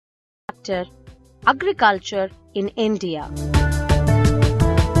Chapter, Agriculture in India.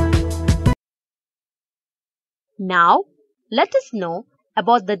 Now, let us know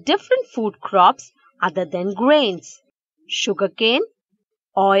about the different food crops other than grains: sugarcane,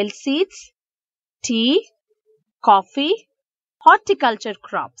 oilseeds, tea, coffee, horticulture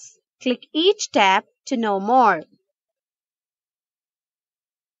crops. Click each tab to know more.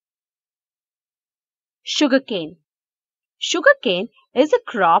 Sugarcane. Sugarcane is a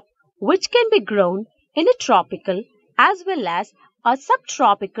crop which can be grown in a tropical as well as a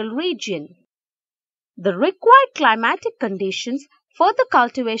subtropical region. The required climatic conditions for the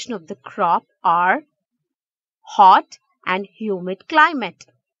cultivation of the crop are hot and humid climate,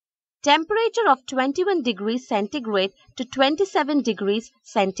 temperature of 21 degrees centigrade to 27 degrees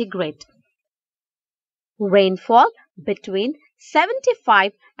centigrade, rainfall between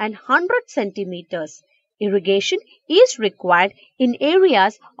 75 and 100 centimeters. Irrigation is required in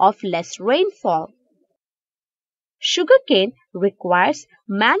areas of less rainfall. Sugarcane requires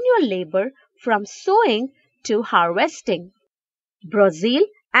manual labor from sowing to harvesting. Brazil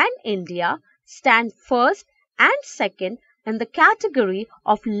and India stand first and second in the category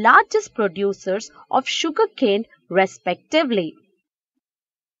of largest producers of sugarcane respectively.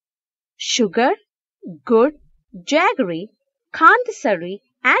 Sugar, gur, jaggery, khandasari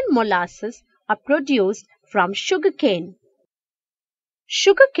and molasses are produced from sugarcane.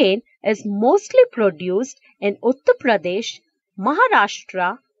 Sugarcane is mostly produced in Uttar Pradesh,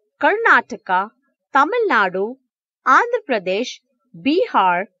 Maharashtra, Karnataka, Tamil Nadu, Andhra Pradesh,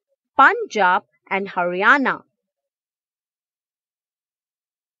 Bihar, Punjab and Haryana.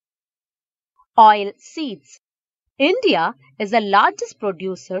 Oil seeds. India is the largest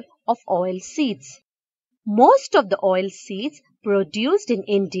producer of oil seeds. Most of the oil seeds produced in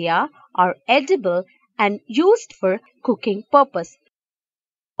India are edible and used for cooking purpose.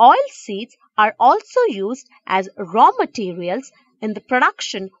 Oil seeds are also used as raw materials in the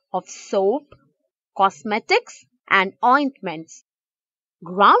production of soap, cosmetics and ointments.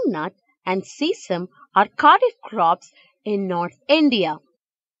 Groundnut and sesame are kharif crops in North India.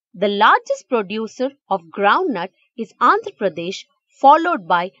 The largest producer of groundnut is Andhra Pradesh, followed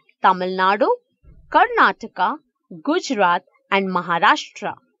by Tamil Nadu, Karnataka, Gujarat and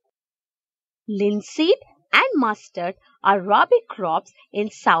Maharashtra. Linseed and mustard are rabi crops in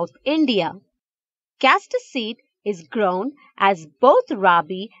South India. Castor seed is grown as both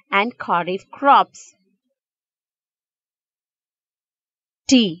rabi and kharif crops.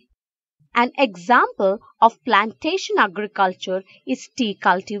 Tea. An example of plantation agriculture is tea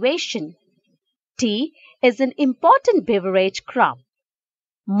cultivation. Tea is an important beverage crop.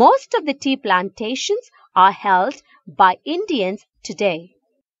 Most of the tea plantations are held by Indians today.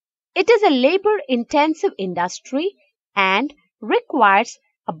 It is a labor-intensive industry and requires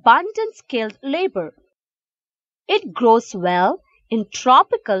abundant skilled labor. It grows well in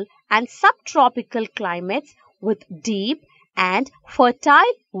tropical and subtropical climates with deep and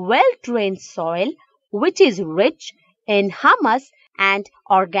fertile, well-drained soil which is rich in humus and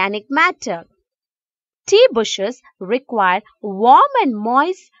organic matter. Tea bushes require warm and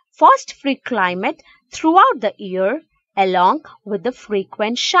moist, frost-free climate throughout the year, along with the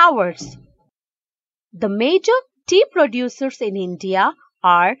frequent showers. The major tea producers in India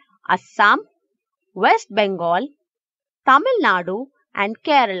are Assam, West Bengal, Tamil Nadu and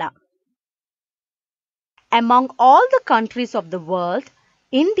Kerala. Among all the countries of the world,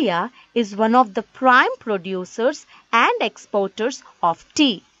 India is one of the prime producers and exporters of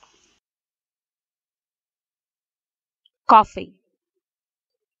tea. Coffee.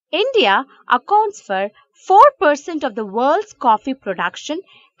 India accounts for 4% of the world's coffee production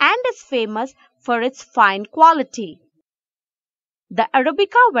and is famous for its fine quality. The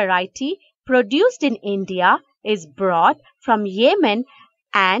Arabica variety produced in India is brought from Yemen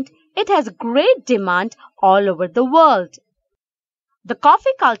and it has great demand all over the world. The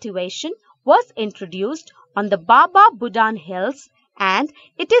coffee cultivation was introduced on the Baba Budan Hills and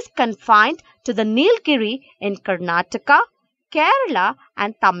it is confined to the Nilgiri in Karnataka, Kerala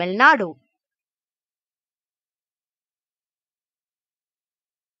and Tamil Nadu.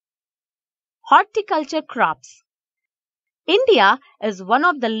 Horticulture crops. India is one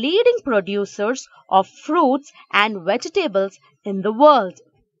of the leading producers of fruits and vegetables in the world.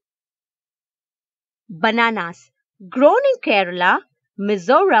 Bananas, grown in Kerala,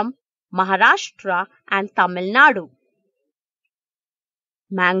 Mizoram, Maharashtra and Tamil Nadu.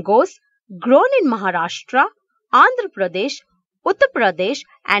 Mangoes, grown in Maharashtra, Andhra Pradesh, Uttar Pradesh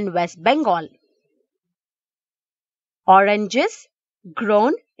and West Bengal. Oranges,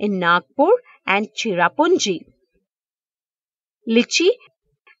 grown in Nagpur and Cherrapunji. Lychee,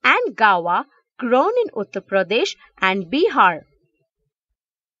 and guava grown in Uttar Pradesh and Bihar.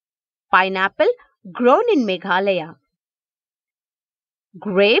 Pineapple grown in Meghalaya.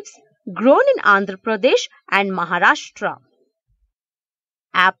 Grapes grown in Andhra Pradesh and Maharashtra.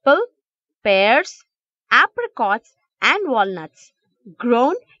 Apple, pears, apricots and walnuts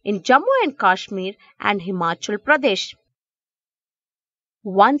grown in Jammu and Kashmir and Himachal Pradesh.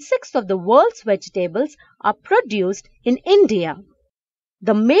 1/6 of the world's vegetables are produced in India.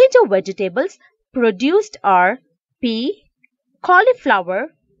 The major vegetables produced are pea,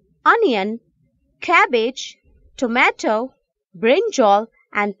 cauliflower, onion, cabbage, tomato, brinjal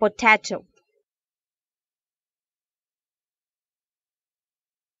and potato.